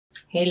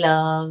Hey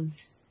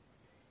loves!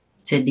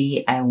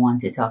 Today I want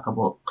to talk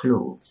about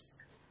cloves.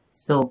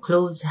 So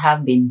cloves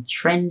have been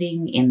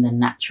trending in the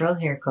natural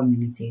hair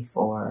community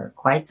for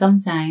quite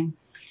some time,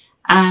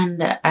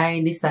 and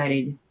I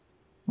decided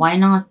why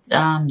not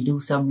do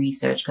some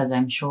research, because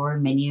I'm sure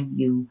many of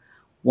you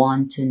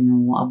want to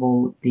know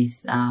about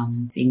this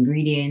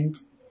ingredient,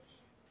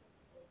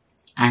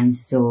 and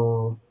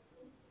so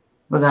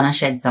we're gonna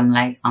shed some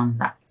light on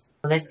that.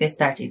 Let's get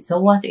started. So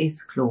what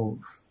is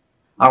clove,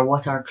 or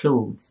what are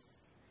cloves?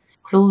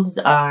 Cloves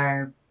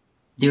are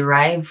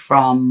derived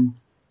from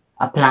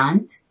a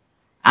plant,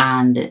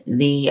 and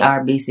they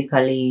are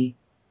basically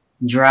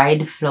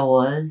dried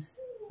flowers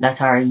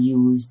that are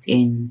used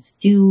in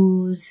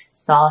stews,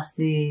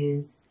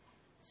 sauces,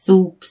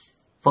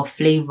 soups for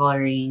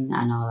flavoring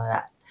and all of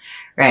that.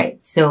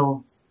 Right.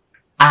 So,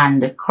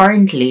 and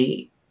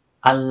currently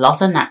a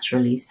lot of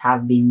naturalists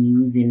have been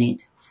using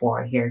it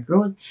for hair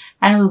growth,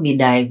 and we'll be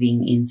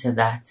diving into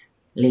that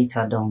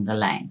later down the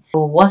line.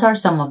 So what are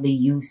some of the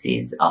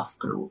uses of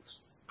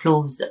cloves?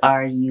 Cloves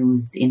are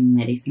used in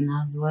medicine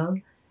as well.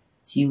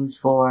 It's used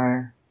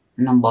for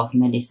a number of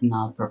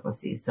medicinal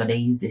purposes. So they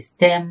use the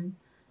stem,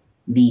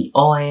 the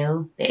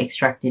oil, the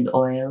extracted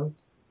oil,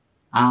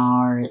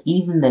 or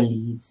even the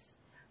leaves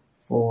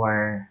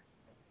for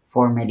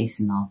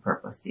medicinal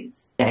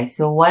purposes. Okay,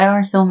 so why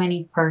are so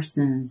many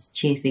persons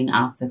chasing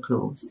after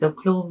cloves? So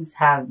cloves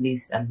have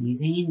this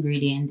amazing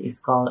ingredient. It's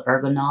called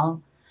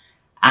ergonol,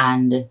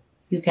 and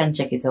you can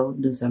check it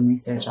out, do some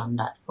research on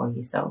that for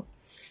yourself.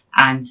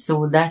 And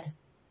so that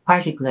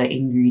particular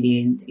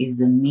ingredient is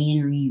the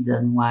main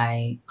reason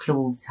why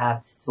cloves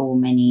have so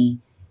many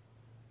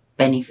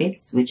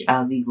benefits, which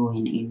I'll be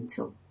going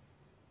into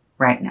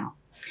right now.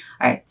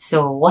 All right,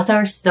 so what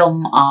are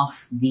some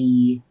of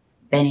the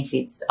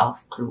benefits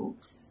of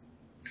cloves?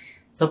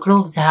 So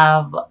cloves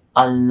have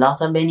a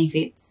lot of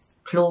benefits.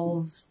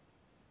 Cloves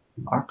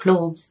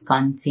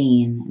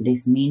contain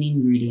this main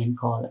ingredient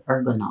called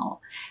ergonol,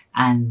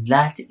 and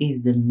that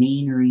is the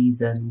main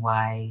reason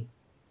why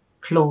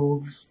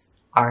cloves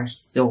are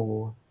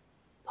so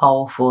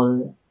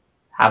powerful,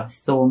 have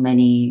so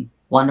many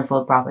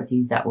wonderful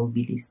properties that we'll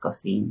be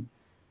discussing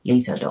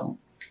later down.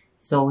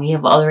 So we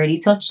have already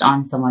touched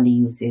on some of the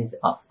uses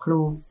of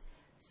cloves.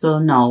 So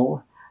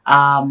now,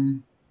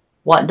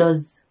 what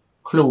does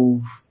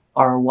clove,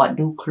 or what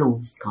do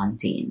cloves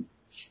contain?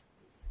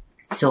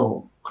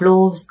 So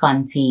cloves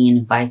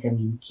contain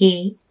vitamin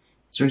K.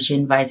 It's rich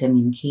in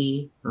vitamin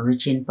K,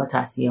 rich in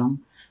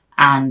potassium,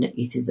 and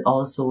it is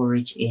also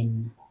rich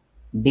in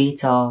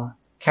beta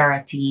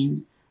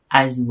carotene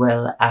as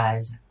well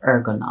as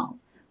ergonol,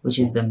 which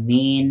is the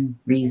main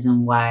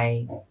reason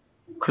why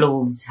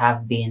cloves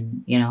have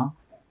been,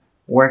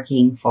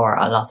 working for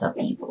a lot of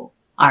people.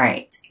 All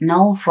right,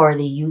 now for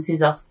the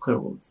uses of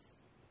cloves.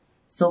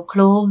 So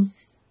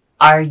cloves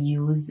are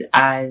used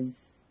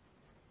as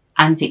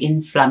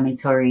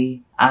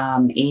anti-inflammatory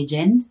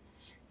agent.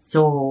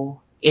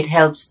 So it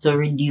helps to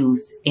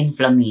reduce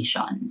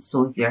inflammation.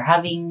 So if you're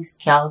having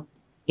scalp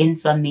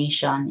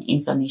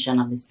inflammation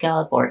of the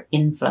scalp, or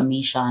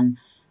inflammation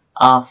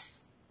of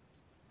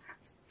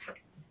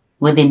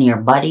within your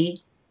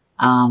body,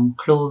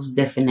 cloves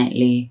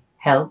definitely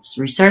helps.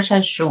 Research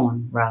has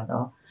shown,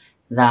 rather,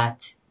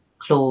 that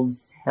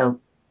cloves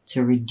help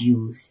to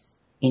reduce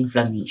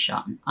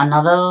inflammation.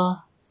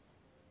 Another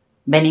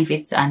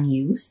benefits and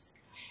use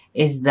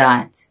is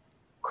that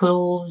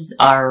cloves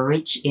are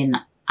rich in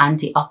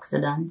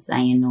antioxidants,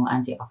 and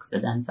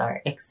antioxidants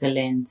are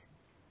excellent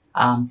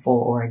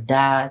for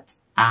that,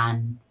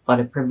 and for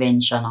the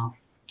prevention of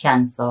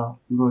cancer,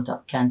 growth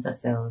of cancer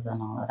cells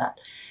and all of that.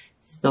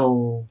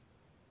 So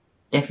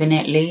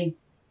definitely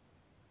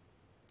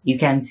you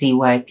can see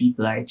why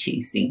people are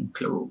chasing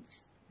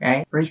cloves,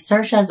 right?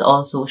 Research has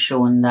also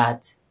shown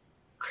that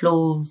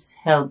cloves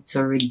help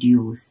to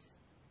reduce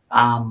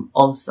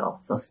ulcer,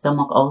 so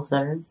stomach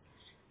ulcers.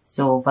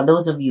 So for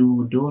those of you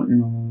who don't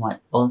know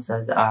what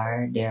ulcers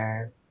are,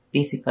 they're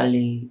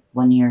basically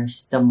when your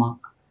stomach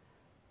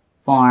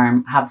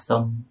have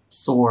some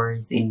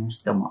sores in your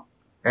stomach,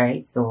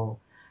 right? So,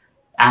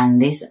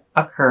 and this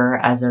occur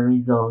as a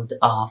result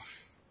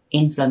of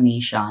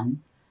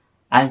inflammation,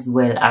 as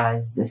well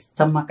as the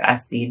stomach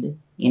acid,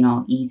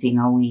 eating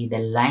away the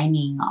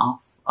lining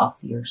of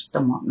your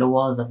stomach, the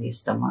walls of your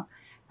stomach,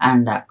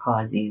 and that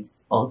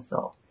causes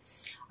also.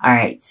 All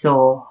right,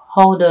 so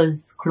how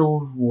does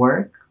clove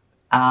work?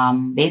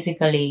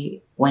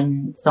 Basically,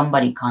 when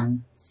somebody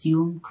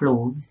consumes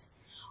cloves,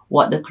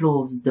 what the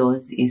cloves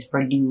does is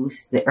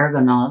produce the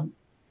ergonol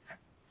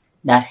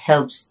that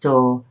helps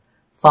to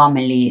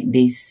formulate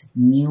this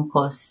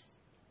mucus.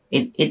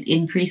 It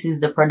increases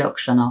the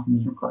production of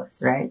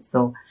mucus, right?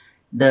 So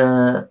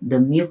the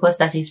mucus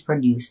that is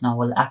produced now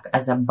will act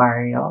as a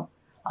barrier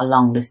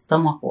along the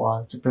stomach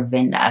wall to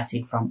prevent the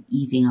acid from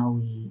eating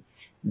away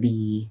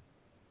the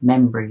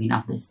membrane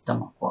of the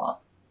stomach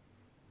wall.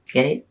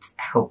 Get it?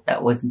 I hope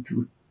that wasn't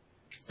too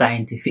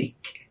scientific.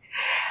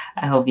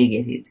 I hope you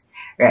get it.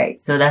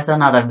 Right, so that's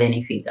another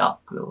benefit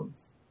of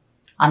cloves.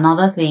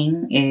 Another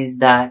thing is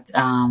that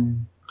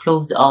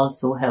Cloves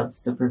also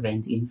helps to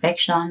prevent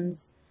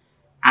infections,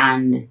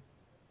 and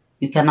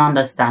you can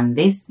understand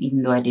this,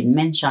 even though I didn't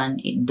mention,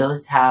 it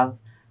does have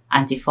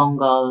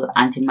antifungal,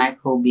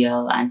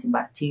 antimicrobial,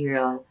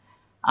 antibacterial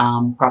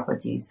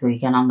properties. So you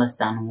can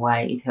understand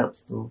why it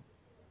helps to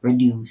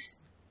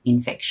reduce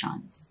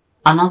infections.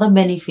 Another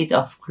benefit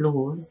of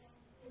cloves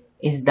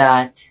is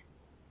that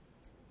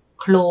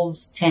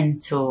cloves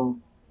tend to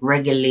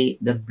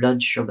regulate the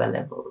blood sugar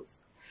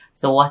levels.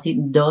 So what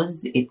it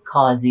does, it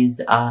causes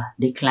a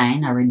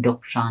decline, a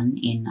reduction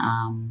in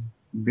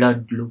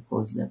blood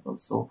glucose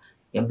levels. So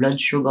your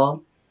blood sugar,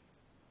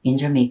 in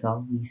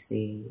Jamaica, we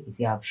say if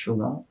you have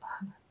sugar,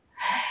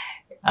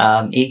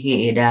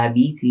 aka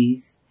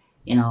diabetes,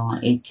 you know,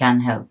 it can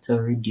help to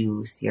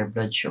reduce your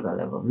blood sugar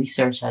level.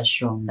 Research has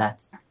shown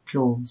that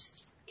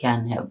cloves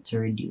can help to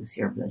reduce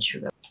your blood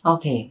sugar.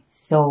 Okay,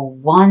 so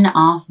one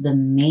of the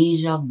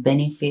major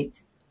benefits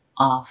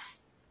of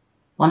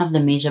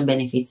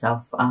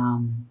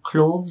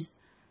cloves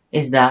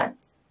is that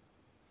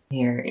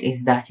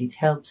it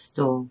helps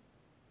to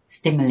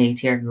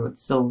stimulate hair growth.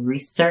 So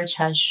research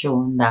has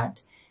shown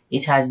that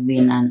it has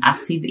been an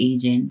active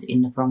agent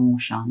in the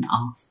promotion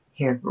of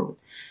hair growth.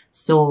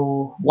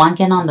 So one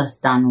can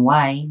understand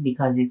why,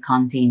 because it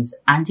contains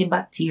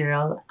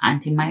antibacterial,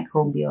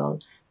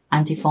 antimicrobial,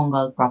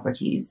 antifungal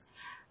properties.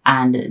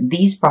 And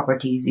these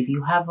properties, if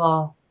you have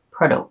a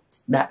product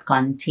that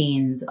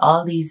contains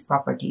all these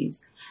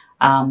properties,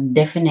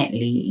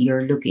 definitely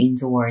you're looking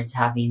towards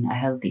having a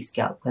healthy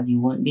scalp, because you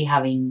won't be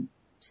having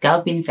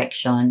scalp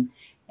infection,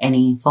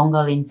 any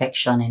fungal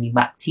infection, any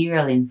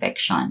bacterial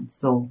infection.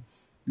 So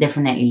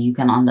definitely you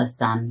can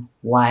understand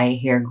why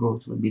hair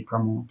growth would be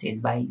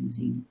promoted by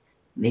using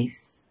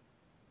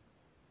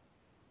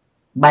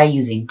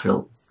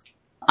cloves.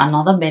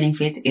 Another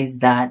benefit is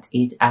that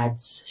it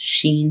adds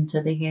sheen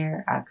to the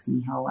hair. Ask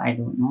me how, I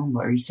don't know,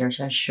 but research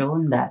has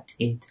shown that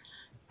it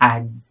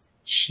adds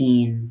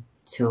sheen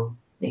to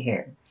the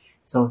hair.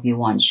 So if you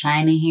want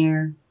shiny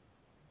hair,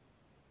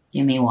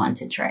 you may want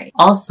to try it.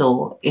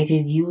 Also, it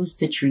is used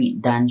to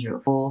treat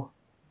dandruff. So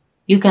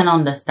you can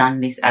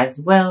understand this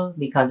as well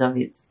because of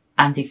its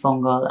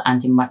antifungal,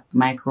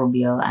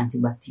 antimicrobial,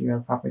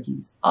 antibacterial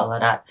properties, all of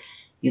that.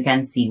 You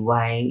can see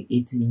why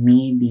it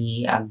may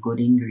be a good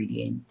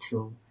ingredient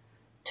to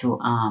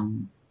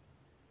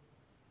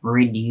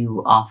rid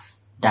you of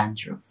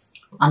dandruff.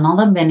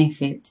 Another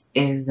benefit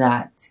is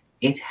that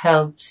it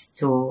helps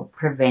to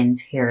prevent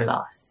hair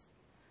loss.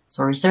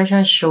 So research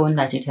has shown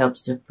that it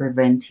helps to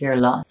prevent hair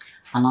loss.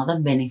 Another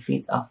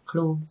benefit of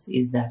cloves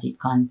is that it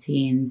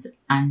contains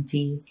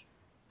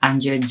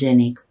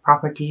anti-angiogenic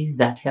properties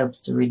that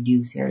helps to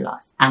reduce hair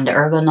loss. And the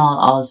ergonol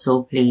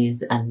also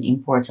plays an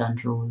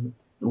important role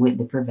with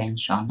the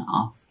prevention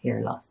of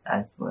hair loss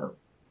as well.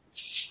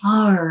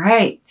 All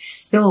right,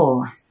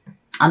 so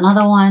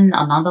another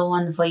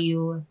one for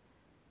you.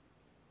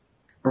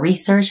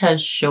 Research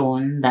has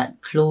shown that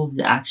cloves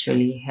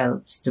actually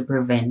helps to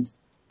prevent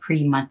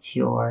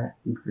premature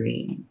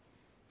graying.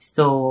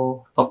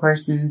 So for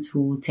persons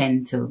who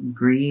tend to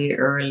gray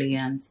early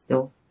and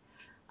stuff,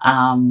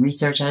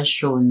 research has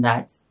shown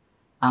that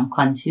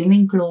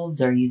consuming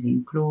cloves or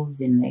using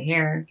cloves in the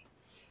hair,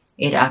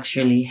 it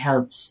actually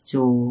helps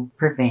to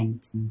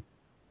prevent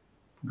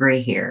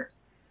gray hair.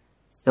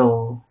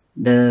 So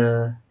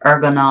the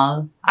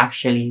ergonol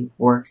actually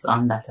works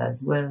on that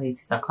as well.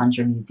 It's a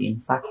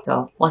contributing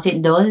factor. What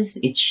it does,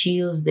 it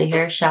shields the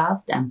hair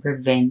shaft and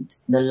prevent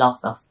the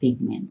loss of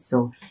pigment.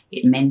 So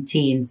it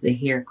maintains the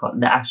hair color,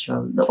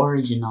 the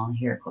original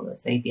hair color.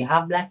 So if you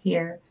have black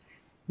hair,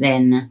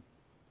 then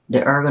the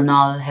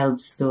ergonol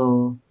helps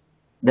to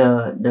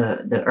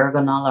the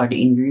ergonol or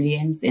the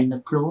ingredients in the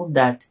clove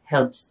that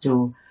helps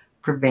to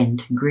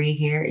prevent gray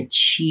hair. It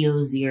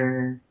shields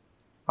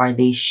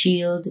they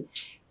shield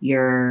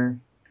your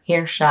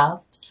hair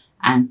shaft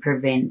and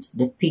prevent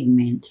the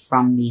pigment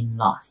from being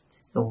lost.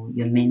 So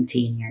you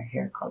maintain your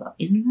hair color.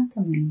 Isn't that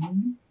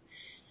amazing?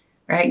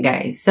 Right,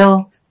 guys.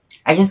 So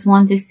I just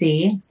want to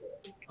say,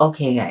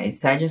 okay, guys.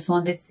 So I just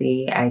want to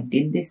say I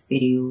did this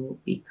video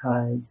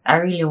because I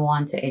really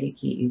want to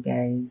educate you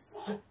guys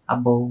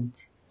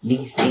about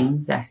these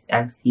things.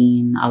 I've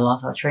seen a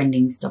lot of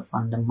trending stuff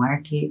on the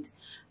market,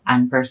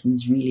 and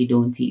persons really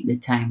don't take the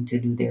time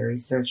to do their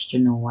research to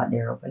know what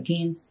they're up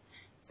against.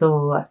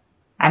 So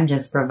I'm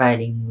just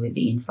providing you with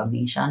the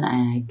information,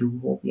 and I do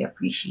hope you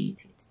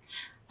appreciate it.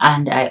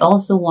 And I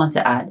also want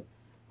to add,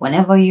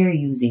 whenever you're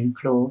using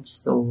cloves,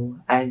 so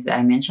as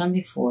I mentioned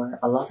before,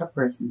 a lot of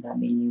persons have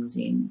been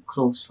using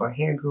cloves for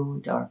hair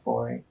growth or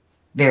for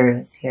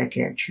various hair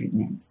care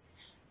treatments.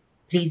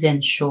 Please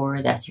ensure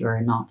that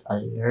you're not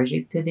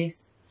allergic to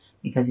this,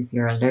 because if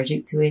you're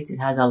allergic to it, it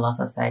has a lot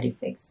of side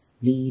effects,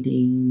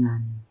 bleeding,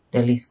 and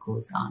the list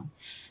goes on.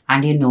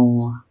 And you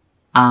know,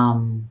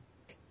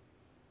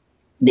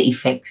 the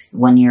effects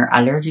when you're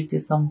allergic to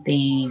something,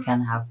 you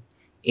can have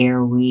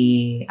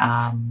airway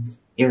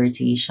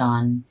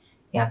irritation,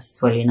 you have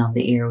swelling of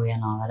the airway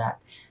and all of that.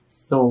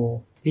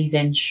 So please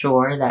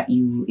ensure that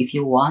if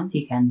you want,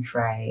 you can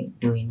try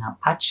doing a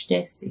patch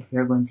test if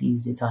you're going to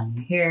use it on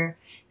your hair.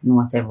 in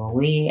whatever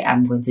way.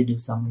 I'm going to do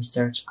some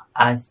research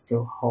as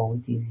to how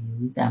it is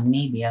used, and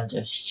maybe I'll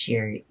just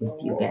share it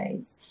with you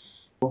guys.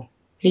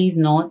 Please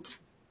note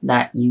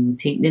that you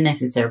take the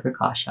necessary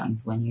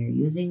precautions when you're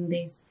using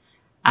this,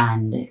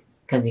 and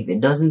because if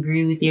it doesn't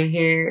agree with your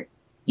hair,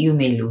 you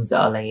may lose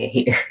all of your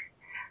hair.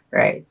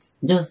 Right?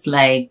 Just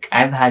like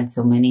I've had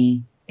so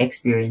many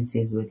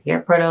experiences with hair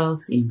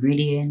products,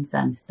 ingredients,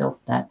 and stuff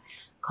that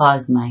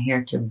caused my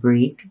hair to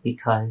break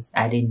because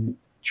I didn't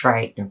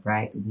try it the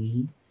right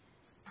way.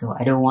 So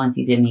I don't want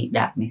you to make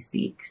that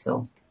mistake.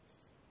 So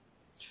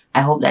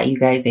I hope that you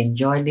guys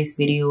enjoyed this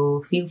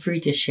video. Feel free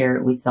to share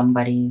it with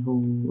somebody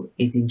who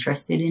is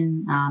interested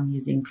in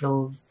using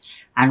cloves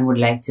and would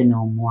like to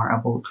know more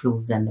about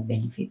cloves and the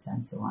benefits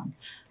and so on.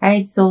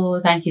 Alright, so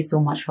thank you so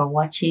much for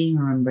watching.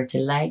 Remember to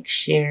like,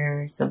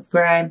 share,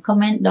 subscribe,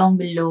 comment down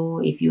below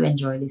if you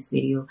enjoy this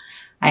video.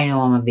 I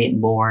know I'm a bit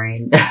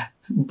boring,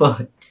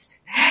 but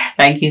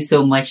thank you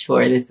so much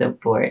for the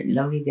support.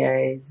 Love you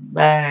guys.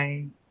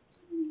 Bye.